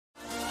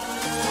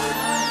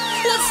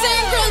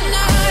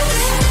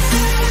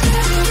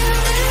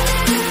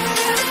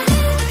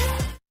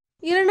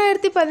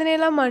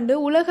2017ஆம் ஆண்டு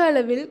உலக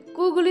அளவில்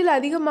கூகுளில்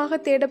அதிகமாக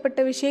தேடப்பட்ட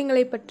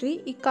விஷயங்களை பற்றி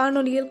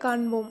இக்காணொலியில்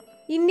காண்போம்.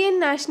 Indian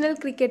national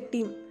cricket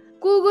team.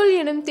 Google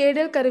எனும்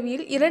தேடல்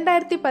கருவியில்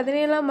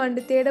 2017ஆம்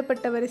ஆண்டு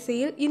தேடப்பட்ட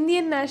வரிசையில்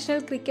இந்தியன்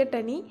நேஷனல் கிரிக்கெட்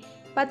அணி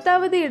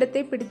 10வது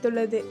இடத்தை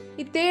பிடித்துள்ளது.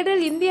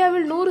 இத்தேடல்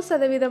இந்தியாவில்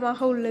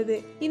 100% உள்ளது.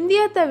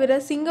 இந்தியா தவிர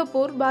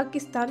Singapore,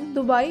 Pakistan,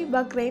 Dubai,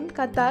 Bahrain,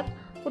 Qatar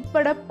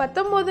உட்பட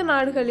 19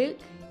 நாடுகளில்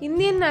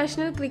இந்தியன்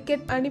நேஷனல்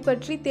கிரிக்கெட் அணி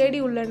பற்றி தேடி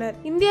உள்ளனர்.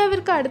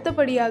 இந்தியாவிற்கு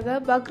அடுத்தபடியாக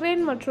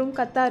பக்ரைன் மற்றும்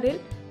கத்தாரில்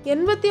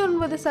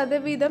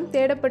 89%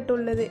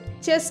 தேடப்பட்டுள்ளது.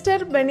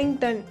 செஸ்டர்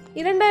பெனிங்டன்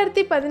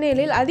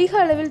 2017இல் அதிக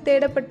அளவில்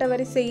தேடப்பட்ட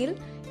வரிசையில்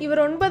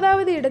இவர்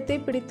 9வது இடத்தை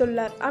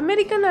பிடித்துள்ளார்.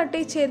 அமெரிக்க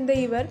நாட்டைச் சேர்ந்த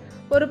இவர்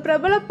ஒரு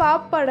பிரபல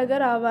பாப்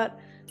பாடகர் ஆவார்.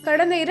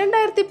 கடந்த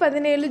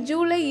 2017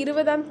 ஜூலை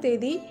 20ஆம்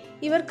தேதி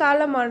இவர்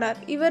காலமானார்.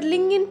 இவர்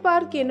லிங்கின்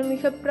பார்க் எனும்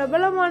மிக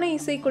பிரபலமான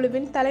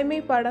இசைக்குழுவின் தலைமை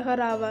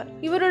பாடகர் ஆவார்.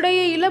 இவருடைய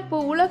இழப்பு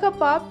உலக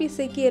பாப்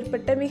இசைக்கு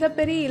ஏற்பட்ட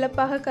மிகப்பெரிய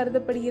இழப்பாக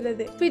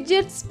கருதப்படுகிறது.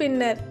 Fidget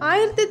spinner.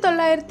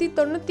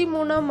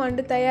 1993ஆம்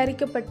ஆண்டு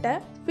தயாரிக்கப்பட்ட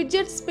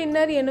ஃபிட்ஜெட்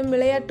ஸ்பின்னர் எனும்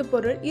விளையாட்டு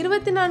பொருள்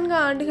 24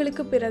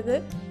 ஆண்டுகளுக்கு பிறகு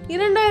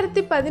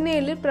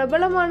 2017இல்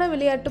பிரபலமான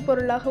விளையாட்டு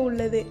பொருளாக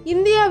உள்ளது.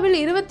 இந்தியாவில்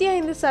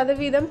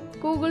 25%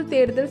 கூகுள்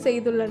தேடுதல்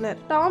செய்துள்ளனர்.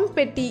 டாம்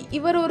பெட்டி.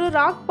 இவர் ஒரு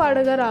ராக்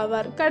பாடகர்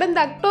ஆவார். கடந்த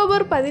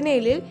அக்டோபர்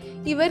 17இல்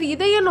இவர்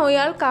இதய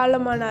நோயால்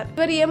காலமானார்.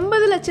 இவர்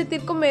 80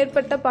 லட்சத்திற்கும்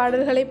மேற்பட்ட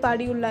பாடல்களை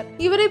பாடியுள்ளார்.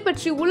 இவரை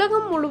பற்றி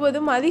உலகம்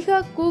முழுவதும்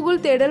அதிக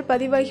கூகுள் தேடல்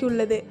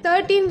பதிவாகியுள்ளது.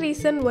 13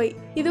 Reasons Why.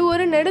 இது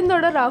ஒரு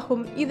நெடுந்தொடர்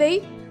ஆகும். இதை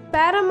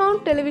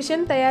பாரமவுண்ட்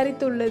டெலிவிஷன்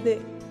தயாரித்துள்ளது.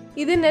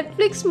 இது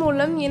நெட்ஃபிளிக்ஸ்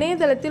மூலம்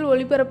இணையதளத்தில்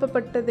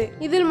ஒளிபரப்பப்பட்டது.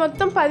 இதில்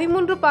மொத்தம்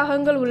 13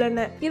 பாகங்கள்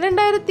உள்ளன.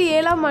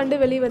 2007ஆம் ஆண்டு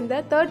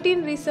வெளிவந்த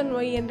 13 Reasons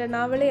Why என்ற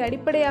நாவலை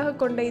அடிப்படையாக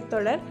கொண்ட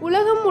இத்தொடர்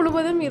உலகம்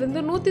முழுவதும்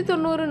இருந்து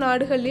 190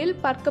 நாடுகளில்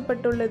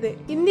பார்க்கப்பட்டுள்ளது.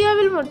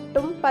 இந்தியாவில்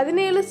மட்டும்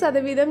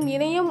 17%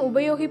 இணையம்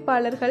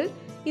உபயோகிப்பாளர்கள்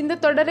இந்த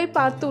தொடரை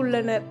பார்த்து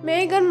உள்ளனர்.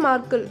 மேகன்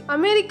மார்க்கிள்.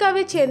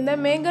 அமெரிக்காவைச் சேர்ந்த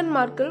மேகன்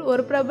மார்க்கிள்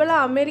ஒரு பிரபல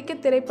அமெரிக்க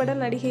திரைப்பட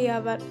நடிகை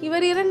ஆவார்.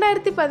 இவர்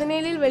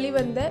 2017இல்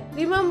வெளிவந்த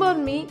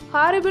ரிமெம்பர் மீ,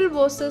 ஹாரிபிள்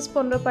போசஸ்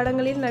போன்ற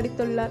படங்களில்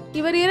நடித்துள்ளார்.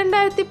 இவர்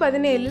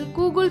 2017இல்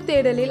கூகுள்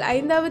தேடலில்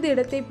 5வது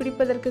இடத்தை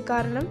பிடிப்பதற்கு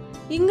காரணம்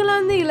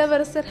இங்கிலாந்து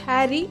இளவரசர்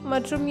ஹாரி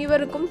மற்றும்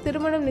இவருக்கும்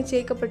திருமணம்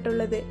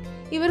நிச்சயிக்கப்பட்டுள்ளது.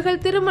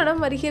 இவர்கள்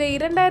திருமணம் வருகிற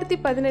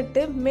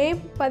 2018 மே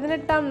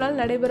 18ஆம் நாள்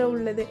நடைபெற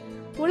உள்ளது.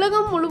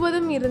 உலகம்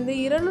முழுவதும் இருந்து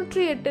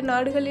 208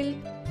 நாடுகளில்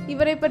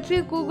இவரை பற்றிய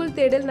கூகுள்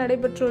தேடல்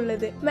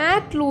நடைபெற்றுள்ளது.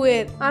 மேட்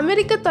லூயர்.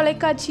 அமெரிக்க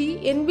தொலைக்காட்சி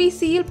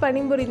NBCயில்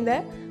பணிபுரிந்த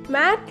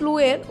மேட்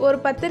லூயர் ஒரு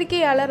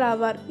பத்திரிகையாளர்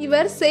ஆவார்.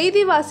 இவர்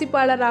செய்தி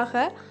வாசிப்பாளராக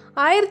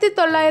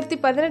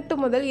 1918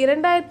 முதல்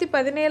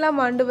 2017ஆம்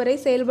ஆண்டு வரை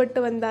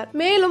செயல்பட்டு வந்தார்.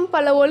 மேலும்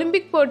பல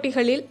ஒலிம்பிக்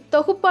போட்டிகளில்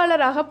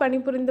தொகுப்பாளராக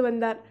பணிபுரிந்து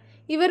வந்தார்.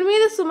 இவர்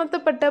மீது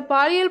சுமத்தப்பட்ட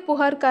பாலியல்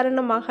புகார்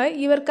காரணமாக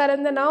இவர்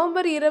கடந்த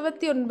நவம்பர்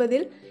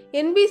 29இல்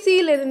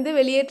NBCயிலிருந்து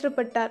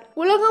வெளியேற்றப்பட்டார்.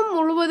 உலகம்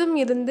முழுவதும்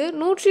இருந்து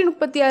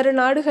 136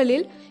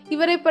 நாடுகளில்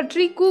இவரை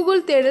பற்றி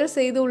கூகுள் தேடல்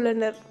செய்து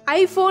உள்ளனர்.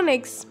 iPhone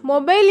X.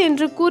 மொபைல்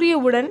என்று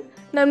கூறியவுடன்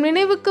நம்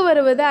நினைவுக்கு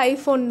வருவது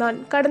ஐபோன் தான்.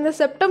 கடந்த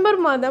செப்டம்பர்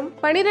மாதம்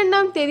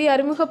 12ஆம் தேதி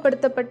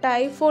அறிமுகப்படுத்தப்பட்ட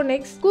iPhone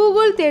X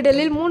கூகுள்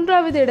தேடலில்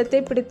 3வது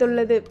இடத்தை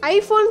பிடித்துள்ளது.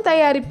 ஐபோன்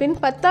தயாரிப்பின்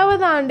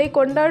 10வது ஆண்டை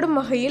கொண்டாடும்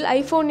வகையில்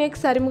iPhone X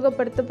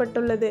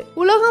அறிமுகப்படுத்தப்பட்டுள்ளது.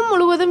 உலகம்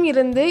முழுவதும்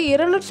இருந்து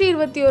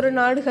 221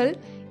 நாடுகள்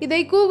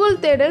இதை கூகுள்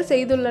தேடல்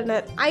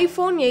செய்துள்ளனர்.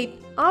 iPhone 8.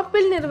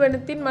 ஆப்பிள்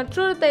நிறுவனத்தின்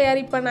மற்றொரு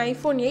தயாரிப்பான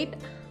iPhone 8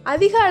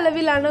 அதிக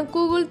அளவிலான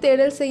கூகுள்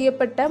தேடல்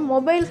செய்யப்பட்ட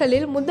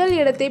மொபைல்களில் முதல்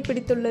இடத்தை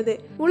பிடித்துள்ளது.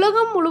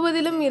 உலகம்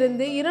முழுவதிலும்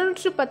இருந்து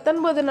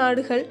 219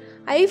 நாடுகள்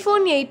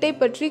iPhone 8ஐ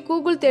பற்றி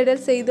கூகுள்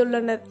தேடல்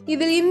செய்துள்ளனர்.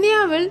 இதில்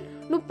இந்தியாவில்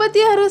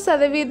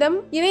 36%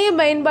 இணைய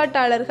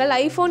பயன்பாட்டாளர்கள்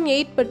iPhone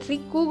 8 பற்றி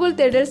கூகுள்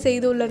தேடல்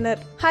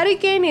செய்துள்ளனர்.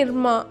 ஹரிகேன்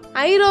இர்மா.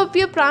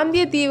 ஐரோப்பிய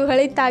பிராந்திய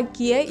தீவுகளை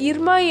தாக்கிய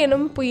இர்மா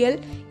எனும் புயல்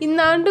இந்த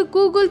ஆண்டு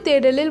கூகுள்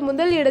தேடலில்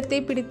முதல் இடத்தை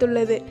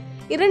பிடித்துள்ளது.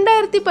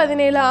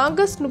 2017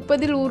 ஆகஸ்ட்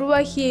 30இல்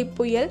உருவாகிய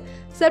இப்புயல்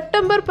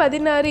செப்டம்பர்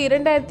 16,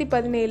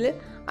 2017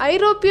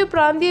 ஐரோப்பிய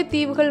பிராந்திய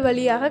தீவுகள்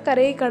வழியாக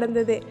கரையை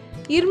கடந்தது.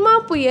 இர்மா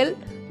புயல்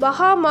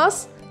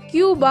பஹாமாஸ்,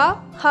 கியூபா,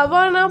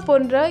 ஹவானா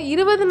போன்ற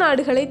 20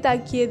 நாடுகளை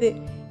தாக்கியது.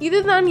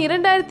 இதுதான்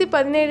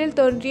 2017இல்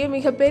தோன்றிய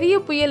மிகப்பெரிய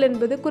புயல்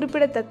என்பது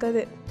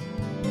குறிப்பிடத்தக்கது.